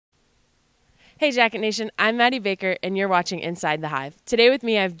Hey Jacket Nation, I'm Madi Baker and you're watching Inside the Hive. Today with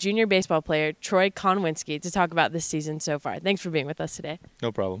me I have junior baseball player Troy Konwinski to talk about this season so far. Thanks for being with us today.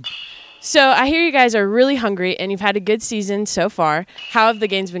 No problem. So I hear you guys are really hungry and you've had a good season so far. How have the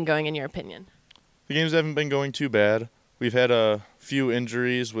games been going in your opinion? The games haven't been going too bad. We've had a few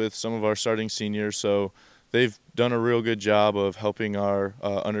injuries with some of our starting seniors, so they've done a real good job of helping our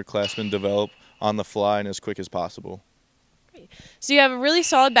underclassmen develop on the fly and as quick as possible. So you have a really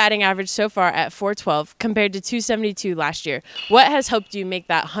solid batting average so far at .412 compared to .272 last year. What has helped you make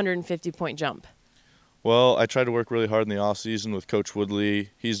that 150-point jump? Well, I tried to work really hard in the offseason with Coach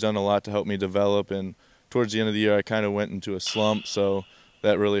Woodley. He's done a lot to help me develop, and towards the end of the year I kind of went into a slump, so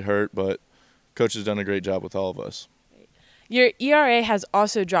that really hurt, but Coach has done a great job with all of us. Your ERA has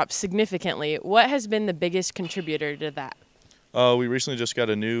also dropped significantly. What has been the biggest contributor to that? We recently just got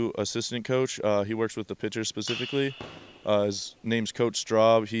a new assistant coach. He works with the pitchers specifically. His name's Coach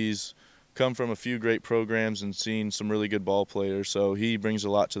Straub. He's come from a few great programs and seen some really good ball players, so he brings a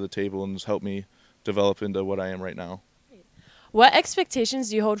lot to the table and has helped me develop into what I am right now. What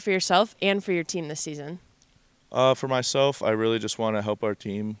expectations do you hold for yourself and for your team this season? For myself, I really just want to help our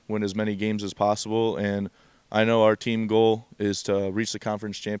team win as many games as possible, and I know our team goal is to reach the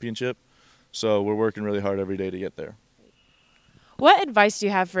conference championship, so we're working really hard every day to get there. What advice do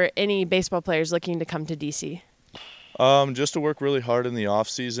you have for any baseball players looking to come to DC? Just to work really hard in the off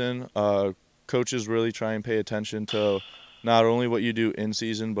season. Coaches really try and pay attention to not only what you do in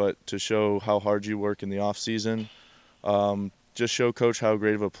season, but to show how hard you work in the off season. Just show Coach how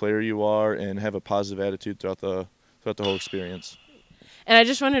great of a player you are and have a positive attitude throughout the whole experience. And I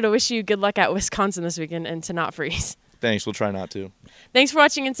just wanted to wish you good luck at Wisconsin this weekend and to not freeze. Thanks. We'll try not to. Thanks for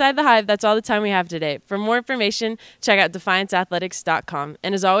watching Inside the Hive. That's all the time we have today. For more information, check out DefianceAthletics.com.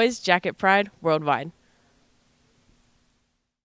 And as always, Jacket Pride Worldwide.